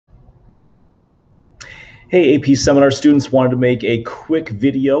Hey, AP Seminar students, wanted to make a quick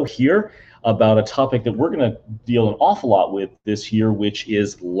video here about a topic that we're going to deal an awful lot with this year, which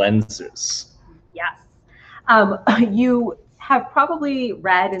is lenses. Yes. You have probably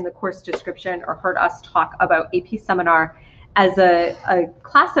read in the course description or heard us talk about AP Seminar as a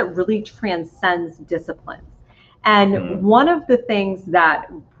class that really transcends disciplines. And one of the things that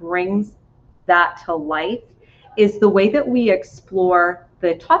brings that to life is the way that we explore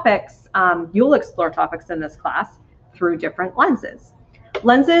the topics. You'll explore topics in this class through different lenses.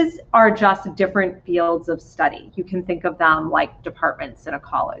 Lenses are just different fields of study. You can think of them like departments in a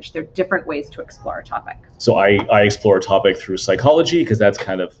college. They're different ways to explore a topic. So I explore a topic through psychology because that's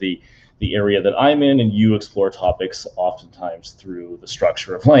kind of the area that I'm in, and you explore topics oftentimes through the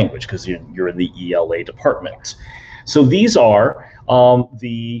structure of language because you're in the ELA department. So these are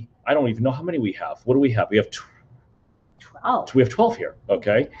I don't even know how many we have. What do we have? We have 12. We have 12 here,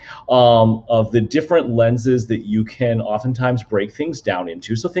 okay, of the different lenses that you can oftentimes break things down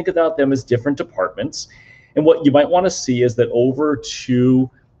into. So think about them as different departments. And what you might want to see is that over to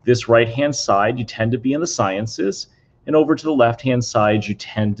this right-hand side, you tend to be in the sciences, and over to the left-hand side, you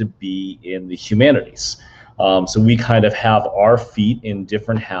tend to be in the humanities. So we kind of have our feet in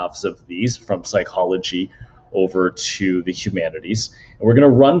different halves of these, from psychology over to the humanities. And we're going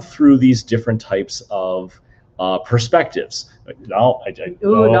to run through these different types of perspectives. Not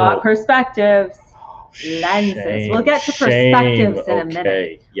perspectives. Lenses. Shame, we'll get to perspectives in a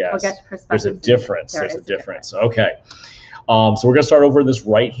minute. Yes. We'll get to perspectives. There's a difference. There's a difference. Okay. So we're going to start over in this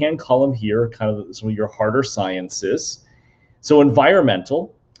right-hand column here, kind of some of your harder sciences. So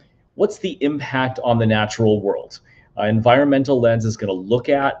environmental, what's the impact on the natural world? Environmental lens is going to look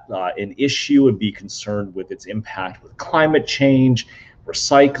at an issue and be concerned with its impact with climate change,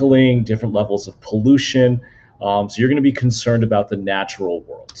 recycling, different levels of pollution. So you're going to be concerned about the natural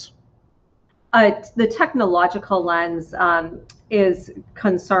world. The technological lens is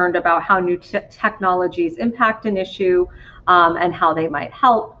concerned about how new technologies impact an issue and how they might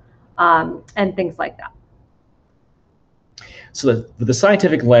help and things like that. So the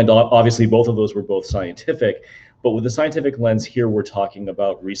scientific lens, obviously both of those were both scientific, but with the scientific lens here, we're talking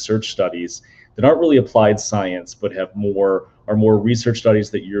about research studies that aren't really applied science, but are more research studies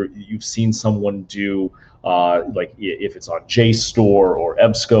that you've seen someone do, like if it's on JSTOR or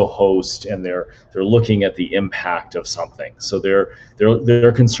EBSCOhost, and they're looking at the impact of something. So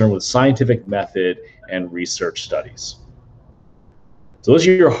they're concerned with scientific method and research studies. So those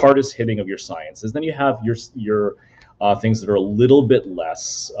are your hardest hitting of your sciences. Then you have your things that are a little bit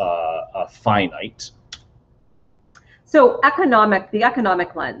less finite. So the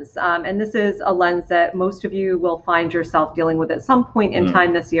economic lens, and this is a lens that most of you will find yourself dealing with at some point in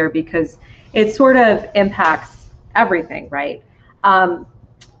time this year because it sort of impacts everything, right?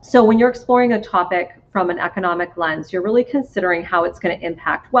 So when you're exploring a topic from an economic lens, you're really considering how it's going to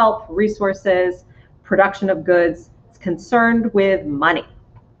impact wealth, resources, production of goods. It's concerned with money.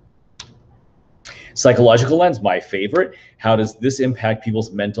 Psychological lens, my favorite. How does this impact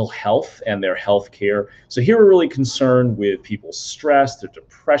people's mental health and their health care? So here we're really concerned with people's stress, their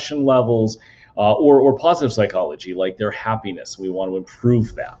depression levels, or positive psychology, like their happiness. We want to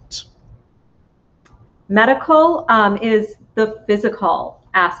improve that. Medical is the physical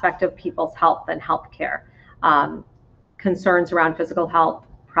aspect of people's health and healthcare. Concerns around physical health,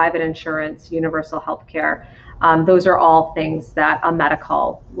 private insurance, universal health care. Those are all things that a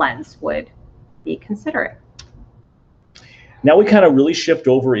medical lens would be considering. Now we kind of really shift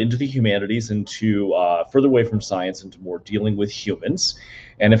over into the humanities, into further away from science, into more dealing with humans.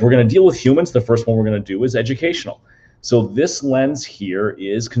 And if we're going to deal with humans, the first one we're going to do is educational. So this lens here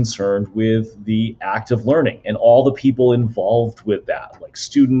is concerned with the act of learning and all the people involved with that, like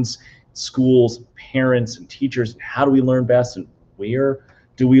students, schools, parents, and teachers. How do we learn best, and where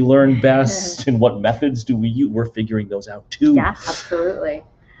do we learn best, and what methods do we use? We're figuring those out too. Yeah, absolutely.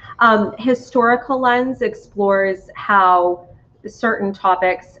 Historical lens explores how certain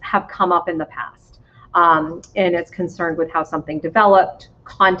topics have come up in the past, and it's concerned with how something developed,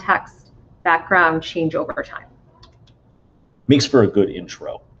 context, background change over time. Makes for a good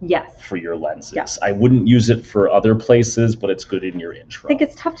intro. Yes. For your lenses. Yes. I wouldn't use it for other places, but it's good in your intro. I think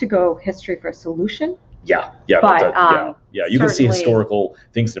it's tough to go history for a solution. Yeah. But, you can see historical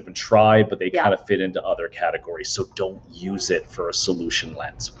things that have been tried, but they kind of fit into other categories. So don't use it for a solution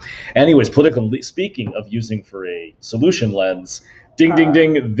lens. Anyways, speaking of using for a solution lens, ding, ding,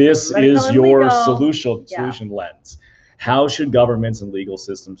 ding, this is your solution lens. How should governments and legal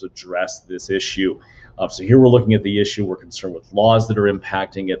systems address this issue? So here we're looking at the issue. We're concerned with laws that are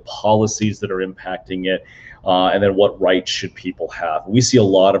impacting it, policies that are impacting it, and then what rights should people have. We see a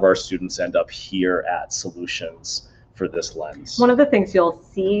lot of our students end up here at Solutions for this lens. One of the things you'll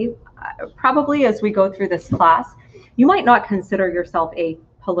see probably as we go through this class, you might not consider yourself a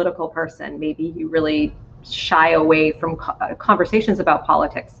political person. Maybe you really shy away from conversations about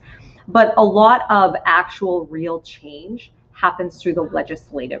politics. But a lot of actual real change happens through the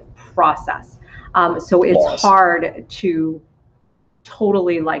legislative process. So it's hard to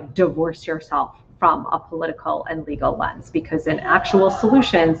totally like divorce yourself from a political and legal lens, because in actual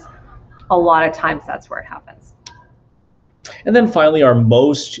solutions, a lot of times that's where it happens. And then finally, our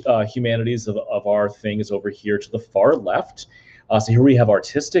most humanities of our thing is over here to the far left. So here we have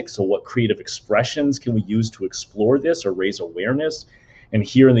artistic. So what creative expressions can we use to explore this or raise awareness? And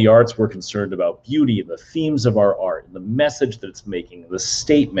here in the arts, we're concerned about beauty and the themes of our art, and the message that it's making, the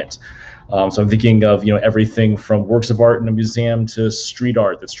statement. So I'm thinking of everything from works of art in a museum to street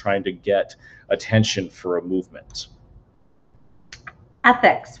art that's trying to get attention for a movement.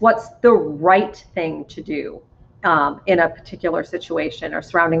 Ethics, what's the right thing to do in a particular situation or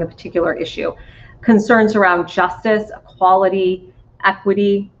surrounding a particular issue? Concerns around justice, equality,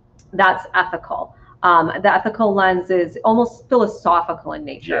 equity, that's ethical. The ethical lens is almost philosophical in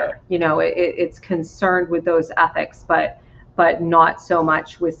nature. Yeah. It's concerned with those ethics, but not so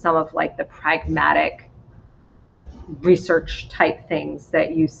much with some of like the pragmatic research type things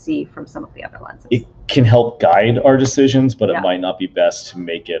that you see from some of the other lenses. It can help guide our decisions, but it might not be best to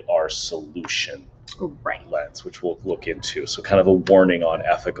make it our solution lens, which we'll look into. So kind of a warning on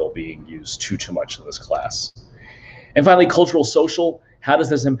ethical being used too much in this class. And finally, cultural social. How does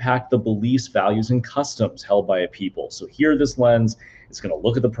this impact the beliefs, values, and customs held by a people? So here, this lens is going to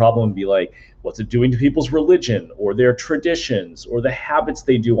look at the problem and be like, what's it doing to people's religion or their traditions or the habits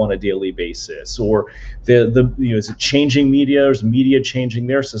they do on a daily basis? Or is it changing media, or is media changing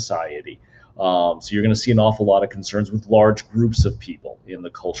their society? So you're going to see an awful lot of concerns with large groups of people in the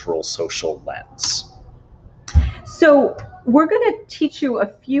cultural social lens. So we're going to teach you a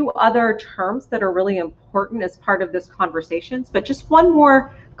few other terms that are really important as part of this conversation, but just one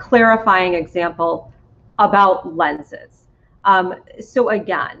more clarifying example about lenses. So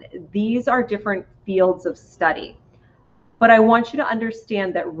again, these are different fields of study, but I want you to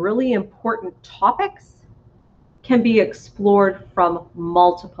understand that really important topics can be explored from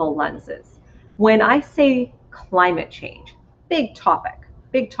multiple lenses. When I say climate change, big topic,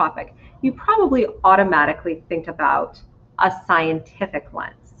 you probably automatically think about a scientific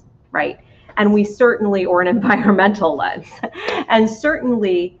lens, right? And we certainly, or an environmental lens. And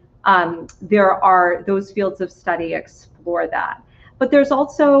certainly there are those fields of study explore that. But there's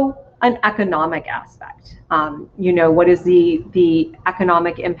also an economic aspect. What is the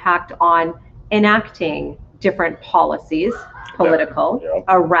economic impact on enacting different policies, political,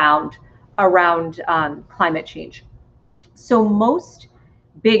 around climate change. So most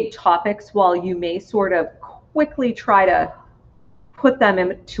big topics, while you may sort of quickly try to put them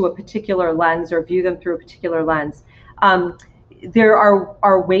into a particular lens or view them through a particular lens, there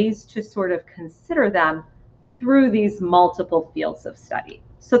are ways to sort of consider them through these multiple fields of study.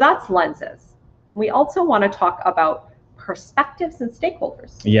 So that's lenses. We also want to talk about perspectives and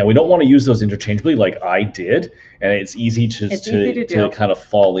stakeholders. Yeah, we don't want to use those interchangeably like I did, and it's easy to kind of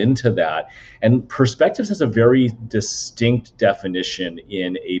fall into that. And perspectives has a very distinct definition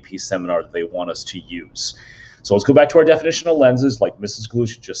in AP Seminar that they want us to use. So let's go back to our definition of lenses. Like Mrs.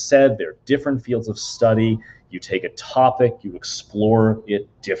 Galusha just said, they're different fields of study. You take a topic, you explore it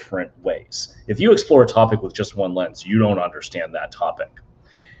different ways. If you explore a topic with just one lens, you don't understand that topic.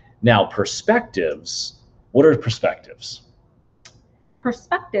 Now, perspectives. What are perspectives?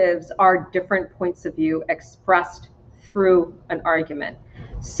 Perspectives are different points of view expressed through an argument.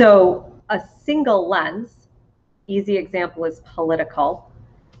 So a single lens, easy example is political,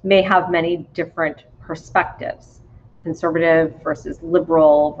 may have many different perspectives. Conservative versus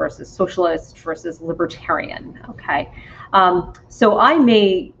liberal versus socialist versus libertarian, okay? So I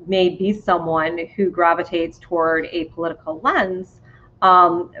may be someone who gravitates toward a political lens,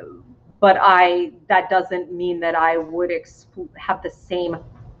 but that doesn't mean that I would have the same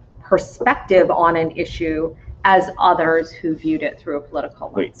perspective on an issue as others who viewed it through a political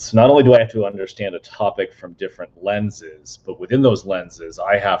lens. Wait, so not only do I have to understand a topic from different lenses, but within those lenses,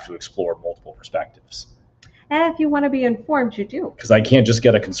 I have to explore multiple perspectives. And if you want to be informed, you do. Because I can't just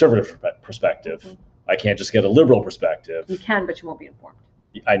get a conservative perspective. Mm-hmm. I can't just get a liberal perspective. You can, but you won't be informed.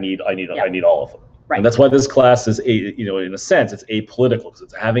 I need all of them. Right. And that's why this class is, in a sense, it's apolitical, because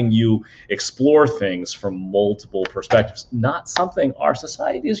it's having you explore things from multiple perspectives. Not something our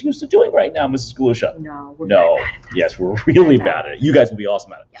society is used to doing right now, Mrs. Galusha. No, we're yes, we're really bad at it. You guys will be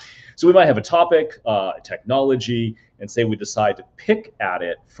awesome at it. Yeah. So we might have a topic, technology, and say we decide to pick at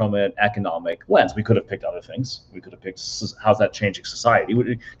it from an economic lens. We could have picked other things. We could have picked how's that changing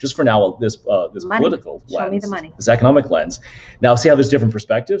society. Just for now, this political lens, show me the money. this economic lens. Now, see how there's different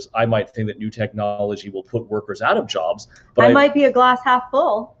perspectives. I might think that new technology will put workers out of jobs, but I might be a glass half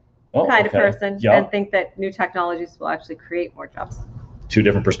full kind of person Yeah. and think that new technologies will actually create more jobs. Two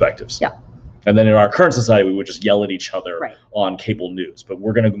different perspectives. Yeah. And then in our current society, we would just yell at each other Right. on cable news, but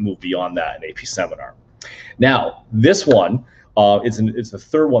we're going to move beyond that in AP Seminar. Now, this one, it's the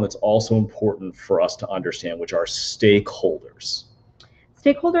third one that's also important for us to understand, which are stakeholders.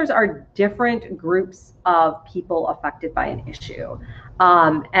 Stakeholders are different groups of people affected by an issue.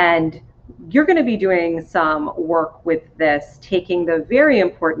 And you're going to be doing some work with this, taking the very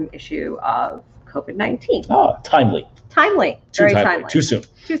important issue of COVID-19. Timely. Timely. Very timely. Too soon.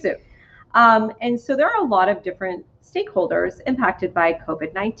 Too soon. And so there are a lot of different stakeholders impacted by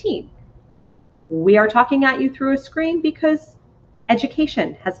COVID-19. We are talking at you through a screen because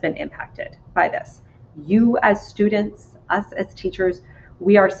education has been impacted by this. You as students, us as teachers,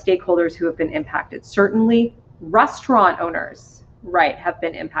 we are stakeholders who have been impacted. Certainly restaurant owners, right, have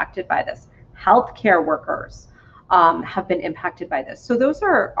been impacted by this. Healthcare workers have been impacted by this. So those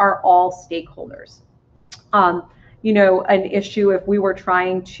are all stakeholders. You know, an issue, if we were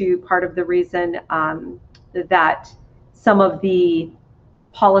trying to, part of the reason that some of the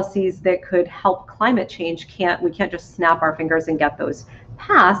policies that could help climate change we can't just snap our fingers and get those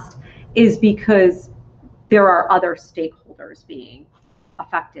passed, is because there are other stakeholders being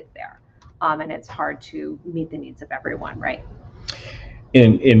affected there. And it's hard to meet the needs of everyone, right?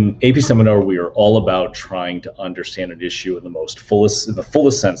 In AP Seminar, we are all about trying to understand an issue in the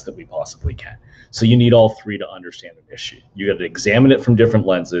fullest sense that we possibly can. So you need all three to understand an issue. You have to examine it from different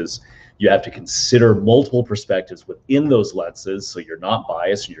lenses. You have to consider multiple perspectives within those lenses, so you're not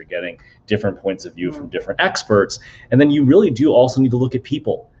biased and you're getting different points of view from different experts. And then you really do also need to look at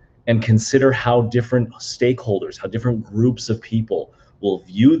people and consider how different stakeholders, how different groups of people will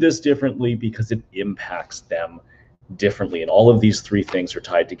view this differently because it impacts them differently. And all of these three things are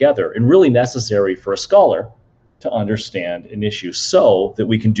tied together and really necessary for a scholar to understand an issue so that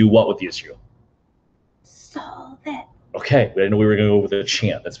we can do what with the issue? Solve it. Okay, I know we were going to go with a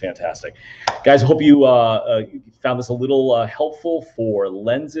chant. That's fantastic. Guys, I hope you found this a little helpful for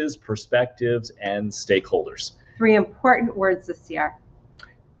lenses, perspectives, and stakeholders. 3 important words this year.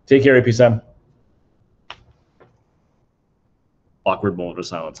 Take care, AP Sem. Awkward moment of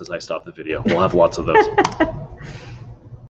silence as I stop the video. We'll have lots of those.